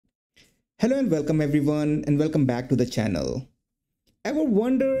Hello and welcome everyone, and welcome back to the channel. Ever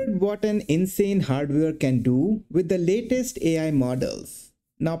wondered what an insane hardware can do with the latest AI models?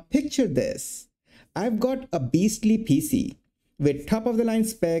 Now picture this. I've got a beastly PC with top of the line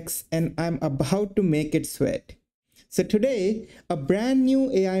specs and I'm about to make it sweat. So today, a brand new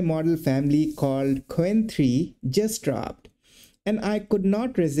AI model family called Qwen3 just dropped, and I could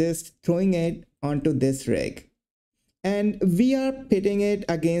not resist throwing it onto this rig. And we are pitting it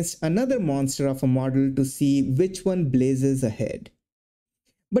against another monster of a model to see which one blazes ahead.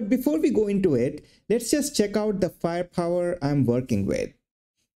 But before we go into it, let's just check out the firepower I'm working with.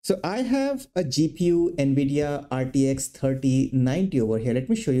 So I have a GPU NVIDIA RTX 3090 over here. Let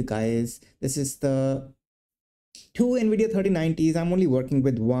me show you guys. This is the two NVIDIA 3090s. I'm only working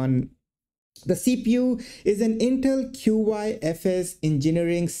with one. The CPU is an Intel QYFS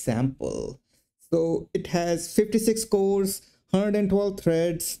engineering sample. So it has 56 cores, 112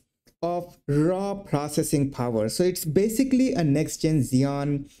 threads of raw processing power. So it's basically a next-gen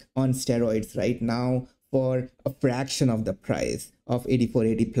Xeon on steroids right now for a fraction of the price of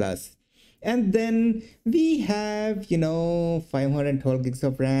 8480 plus. And then we have, 512 gigs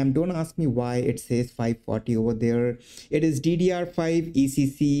of RAM. Don't ask me why it says 540 over there. It is DDR5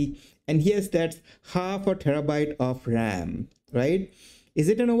 ECC. And yes, that's half a terabyte of RAM, right? Is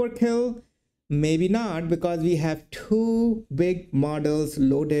it an overkill? Maybe not, because we have two big models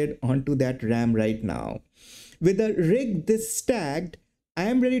loaded onto that RAM right now. With a rig this stacked, I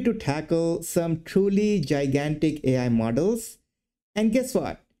am ready to tackle some truly gigantic AI models. And guess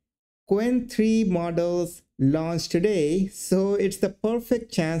what? Qwen3 models launched today, so it's the perfect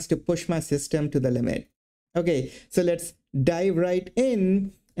chance to push my system to the limit. Okay, so let's dive right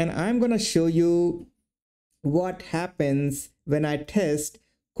in, and I'm gonna show you what happens when I test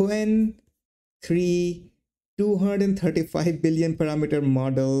Qwen3 235 billion parameter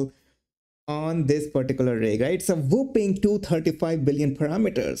model on this particular rig, right? It's a whooping 235 billion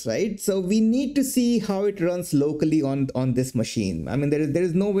parameters, right? So we need to see how it runs locally on this machine. I mean, there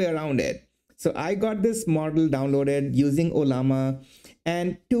is no way around it. So I got this model downloaded using Ollama,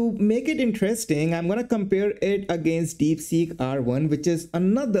 and to make it interesting, I'm gonna compare it against DeepSeek R1, which is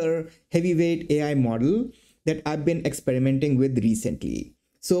another heavyweight AI model that I've been experimenting with recently.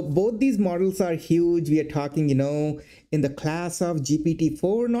 So both these models are huge. We are talking, in the class of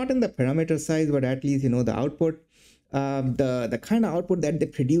GPT-4, not in the parameter size, but at least, the output, the kind of output that they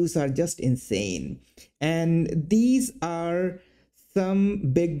produce are just insane. And these are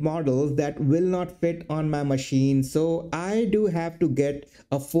some big models that will not fit on my machine. So I do have to get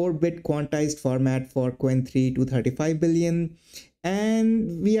a 4-bit quantized format for Qwen3 235 billion.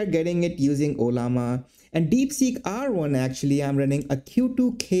 And we are getting it using Ollama. And DeepSeek R1, actually, I'm running a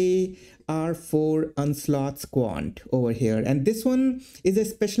Q2 KR4 Unsloth's Quant over here. And this one is a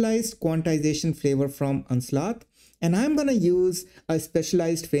specialized quantization flavor from Unsloth. And I'm going to use a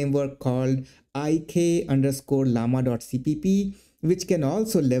specialized framework called ik-llama.cpp, which can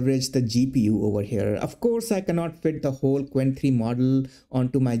also leverage the GPU over here. Of course, I cannot fit the whole Qwen3 model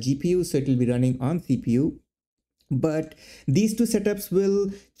onto my GPU, so it will be running on CPU. But these two setups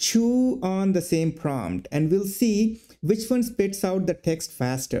will chew on the same prompt, and we'll see which one spits out the text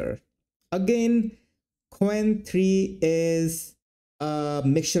faster. Again, Qwen3 is a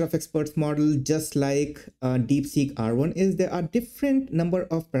mixture of experts model, just like DeepSeek R1 is. There are different number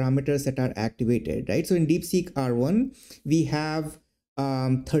of parameters that are activated, right? So in DeepSeek R1, we have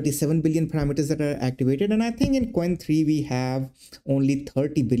 37 billion parameters that are activated. And I think in Qwen3, we have only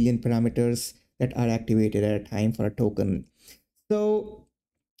 30 billion parameters that are activated at a time for a token. So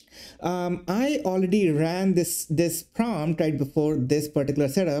I already ran this prompt right before this particular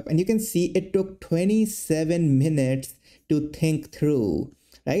setup, and you can see it took 27 minutes to think through,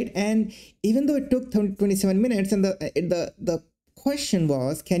 right? And even though it took 27 minutes, and the question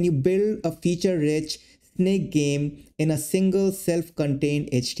was, can you build a feature-rich snake game in a single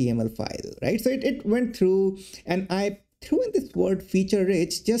self-contained HTML file, right? So it went through, and I threw in this word feature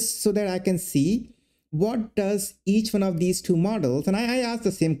rich just so that I can see what does each one of these two models, and I asked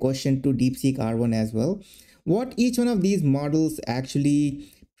the same question to DeepSeek R1 as well, what each one of these models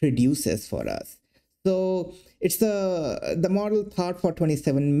actually produces for us. So it's the model thought for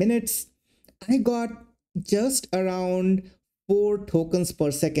 27 minutes. I got just around 4 tokens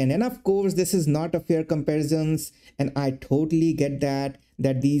per second. And of course, this is not a fair comparisons, and I totally get that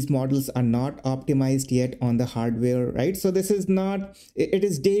these models are not optimized yet on the hardware, right? So this is not, it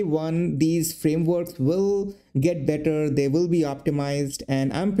is day one. These frameworks will get better, they will be optimized,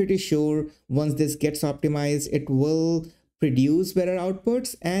 and I'm pretty sure once this gets optimized, it will produce better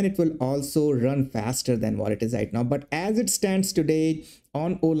outputs, and it will also run faster than what it is right now. But as it stands today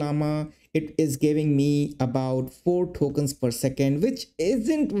on Ollama, it is giving me about 4 tokens per second, which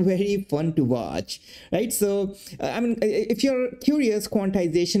isn't very fun to watch, right? So, I mean, if you're curious,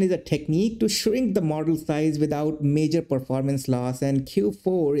 quantization is a technique to shrink the model size without major performance loss, and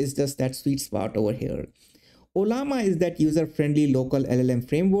Q4 is just that sweet spot over here. Ollama is that user-friendly local LLM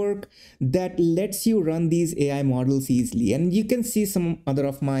framework that lets you run these AI models easily. And you can see some other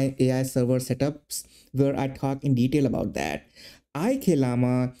of my AI server setups where I talk in detail about that.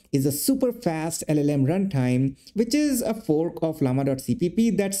 ik-llama is a super fast LLM runtime, which is a fork of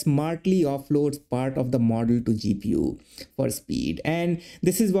llama.cpp that smartly offloads part of the model to GPU for speed. And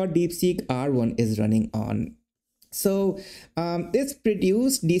this is what DeepSeek R1 is running on. So it's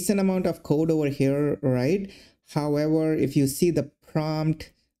produced decent amount of code over here, right? However, if you see the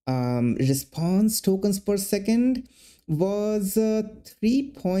prompt response tokens per second was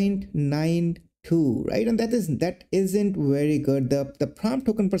 3.92, right? And that isn't very good. The prompt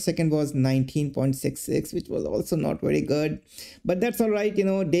token per second was 19.66, which was also not very good, but that's all right. You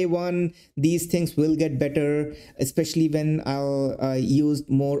know, day one, these things will get better, especially when I'll use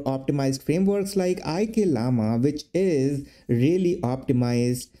more optimized frameworks like ik-llama, which is really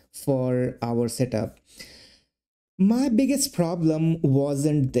optimized for our setup. My biggest problem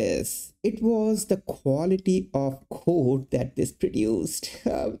wasn't this. It was the quality of code that this produced.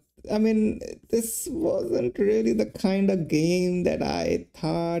 I mean, this wasn't really the kind of game that I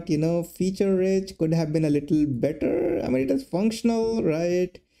thought, you know, feature rich, could have been a little better. I mean, it is functional,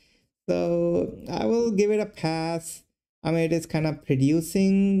 right? So I will give it a pass. I mean, it is kind of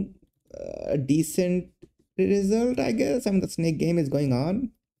producing a decent result, I guess. I mean, the snake game is going on.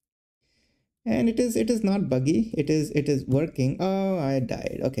 And it is not buggy. It is working. Oh, I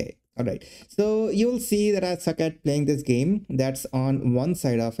died. Okay. All right. So you'll see that I suck at playing this game. That's on one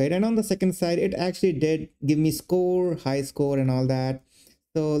side of it. And on the second side, it actually did give me score, high score and all that.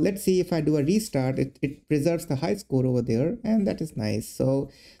 So let's see if I do a restart, it preserves the high score over there. And that is nice.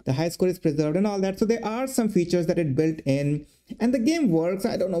 So the high score is preserved and all that. So there are some features that it built in and the game works.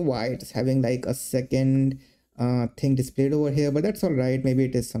 I don't know why it's having like a second thing displayed over here, but that's all right. Maybe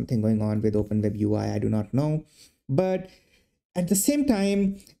it is something going on with OpenWeb UI. I do not know. But at the same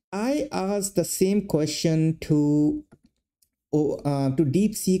time, I asked the same question to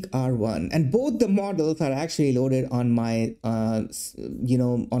DeepSeek R1, and both the models are actually loaded on my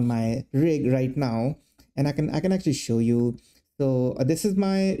on my rig right now, and I can actually show you. So this is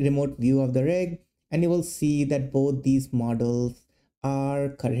my remote view of the rig, and you will see that both these models are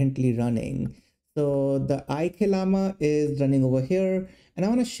currently running. So the ik-llama is running over here, and I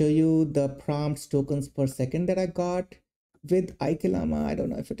want to show you the prompts tokens per second that I got with ik-llama. I don't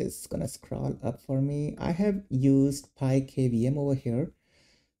know if it is gonna scroll up for me. I have used PyKVM over here.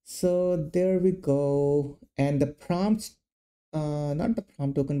 So there we go. And the prompts, not the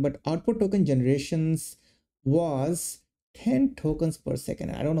prompt token, but output token generations was 10 tokens per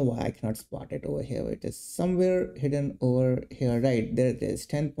second. I don't know why I cannot spot it over here. It is somewhere hidden over here. Right there it is,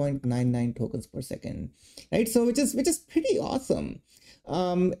 10.99 tokens per second, right? So which is pretty awesome.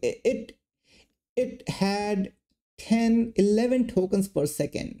 It had 11 tokens per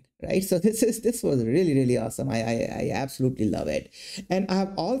second, right? So this was really awesome. I absolutely love it. And I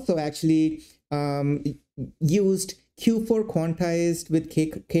have also actually used Q4 quantized with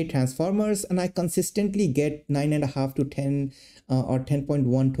K transformers, and I consistently get 9.5 to 10 or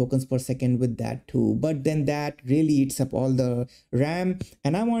 10.1 tokens per second with that too. But then that really eats up all the RAM,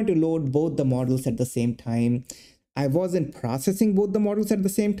 and I wanted to load both the models at the same time. I wasn't processing both the models at the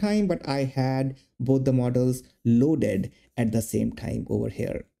same time, but I had both the models loaded at the same time over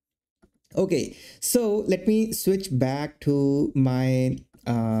here. Okay, so let me switch back to my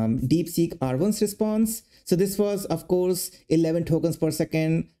DeepSeek R1's response. So this was, of course, 11 tokens per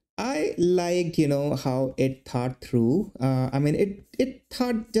second. I liked, you know, how it thought through. I mean, it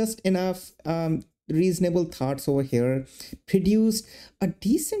thought just enough reasonable thoughts over here, produced a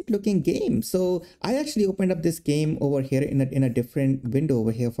decent looking game. So I actually opened up this game over here in a different window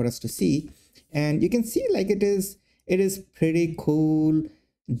over here for us to see. And you can see like it is pretty cool,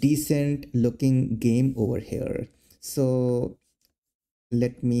 decent looking game over here. So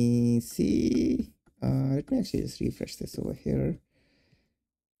let me see. Let me actually just refresh this over here.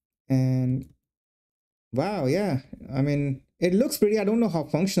 And wow, yeah, I mean, it looks pretty. I don't know how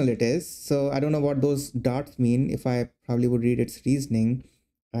functional it is. So I don't know what those dots mean. If I probably would read its reasoning,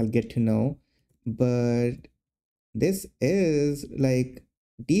 I'll get to know. But this is like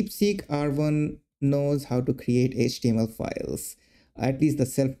DeepSeek R1 knows how to create HTML files, at least the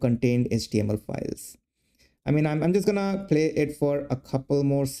self-contained HTML files. I mean, I'm just gonna play it for a couple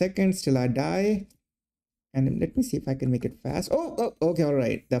more seconds till I die. And let me see if I can make it fast. Okay, all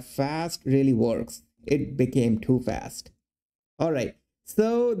right. The fast really works. It became too fast. All right.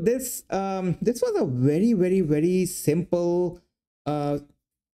 So this was a very simple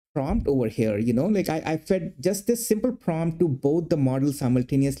prompt over here. Like I fed just this simple prompt to both the models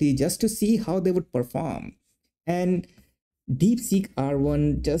simultaneously just to see how they would perform. And DeepSeek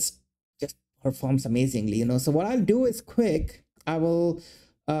R1 just performs amazingly. So what I'll do is quick. I will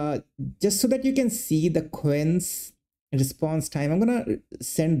just so that you can see the Qwen's response time. I'm gonna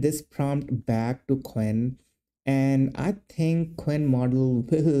send this prompt back to Qwen, and I think Qwen model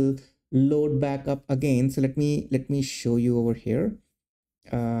will load back up again. So let me show you over here.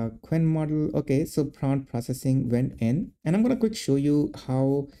 Qwen model. Okay, so prompt processing went in, and I'm gonna quick show you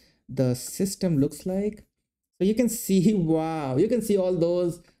how the system looks like. So you can see, wow, you can see all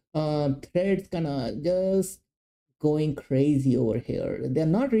those threads kind of just going crazy over here. They're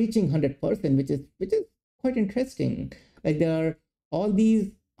not reaching 100%, which is quite interesting. Like there are all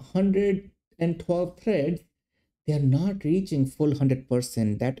these 112 threads, they are not reaching full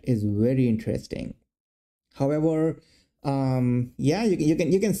 100%. That is very interesting. However, yeah,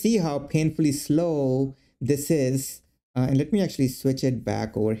 you can see how painfully slow this is. And let me actually switch it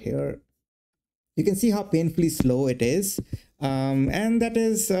back over here. You can see how painfully slow it is. And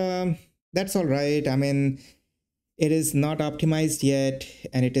that's all right. I mean, it is not optimized yet,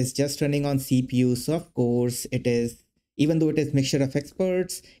 and it is just running on CPU. So of course it is, even though it is mixture of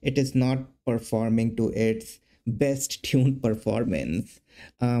experts, it is not performing to its best tuned performance.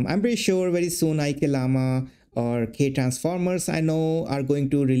 I'm pretty sure very soon ik-llama or K-Transformers, I know, are going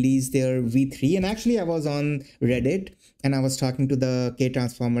to release their V3. And actually I was on Reddit and I was talking to the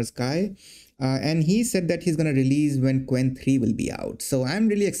K-Transformers guy. And he said that he's going to release when Qwen3 will be out. So I'm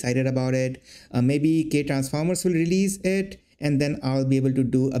really excited about it. Maybe K-Transformers will release it, and then I'll be able to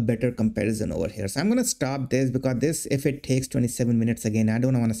do a better comparison over here. So I'm going to stop this because this, if it takes 27 minutes again, I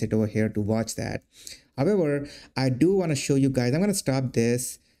don't want to sit over here to watch that. However, I do want to show you guys, I'm going to stop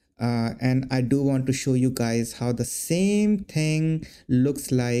this. And I do want to show you guys how the same thing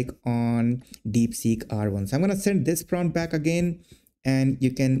looks like on DeepSeek R1. So I'm going to send this prompt back again, and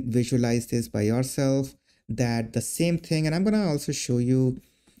you can visualize this by yourself, that the same thing. And I'm going to also show you.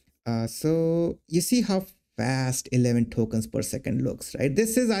 So you see how fast 11 tokens per second looks, right?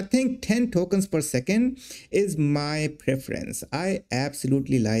 This is, I think 10 tokens per second is my preference. I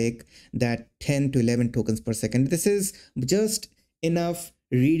absolutely like that 10 to 11 tokens per second. This is just enough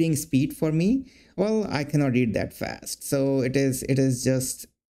reading speed for me. Well, I cannot read that fast. So it is just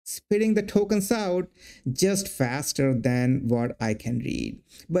spitting the tokens out just faster than what I can read.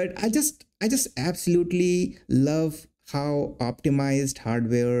 But I just absolutely love how optimized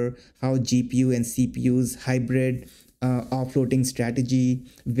hardware, how GPU and CPU's hybrid offloading strategy,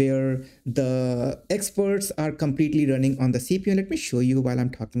 where the experts are completely running on the CPU. Let me show you while I'm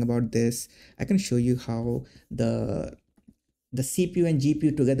talking about this. I can show you how the CPU and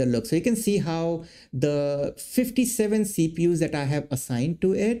GPU together look. So you can see how the 57 CPUs that I have assigned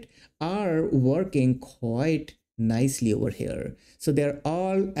to it are working quite nicely over here. So they're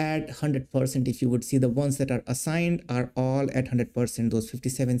all at 100%. If you would see, the ones that are assigned are all at 100%, those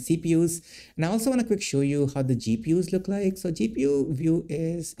 57 CPUs. And I also want to quick show you how the GPUs look like. So GPU view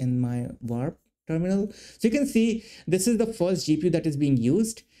is in my warp terminal. So you can see this is the first GPU that is being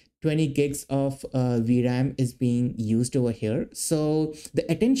used. 20 gigs of VRAM is being used over here. So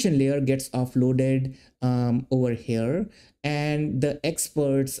the attention layer gets offloaded over here, and the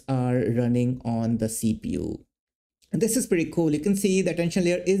experts are running on the CPU. And this is pretty cool. You can see the attention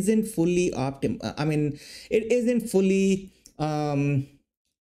layer isn't fully I mean, it isn't fully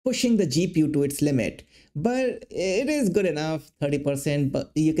pushing the GPU to its limit, but it is good enough, 30%. But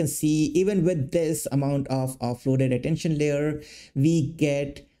you can see even with this amount of offloaded attention layer, we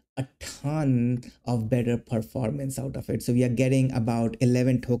get a ton of better performance out of it. So we are getting about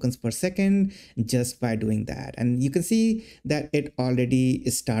 11 tokens per second just by doing that. And you can see that it already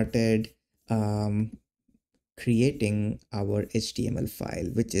started creating our HTML file,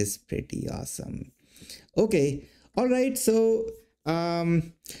 which is pretty awesome. Okay, all right. So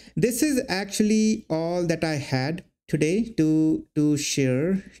this is actually all that I had today to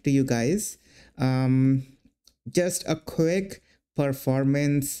share to you guys. Just a quick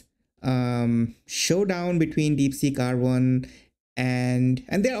performance showdown between DeepSeek R1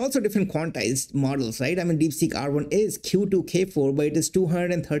 and there are also different quantized models, right? I mean, DeepSeek R1 is Q2 K4, but it is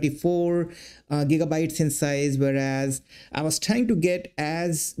 234 gigabytes in size, whereas I was trying to get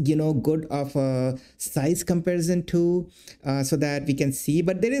as good of a size comparison too, so that we can see,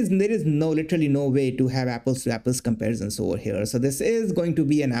 but there is literally no way to have apples to apples comparisons over here. So this is going to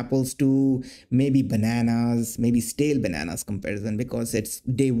be an apples to maybe bananas, maybe stale bananas comparison, because it's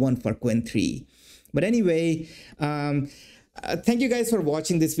day one for Qwen3. But anyway, thank you guys for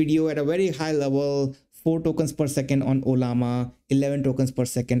watching this video at a very high level. 4 tokens per second on Ollama, 11 tokens per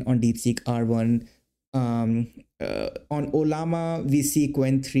second on DeepSeek R1. On Ollama, we see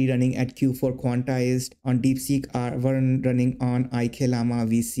Qwen3 running at Q4 quantized. On DeepSeek R1 running on ik-llama,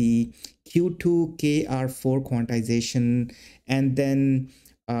 we see Q2 KR4 quantization. And then,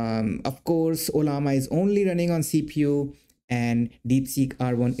 of course, Ollama is only running on CPU, and DeepSeek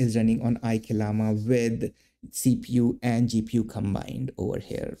R1 is running on ik-llama with CPU and GPU combined over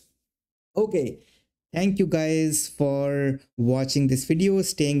here. Okay, thank you guys for watching this video,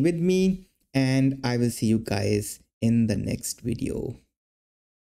 staying with me, and I will see you guys in the next video.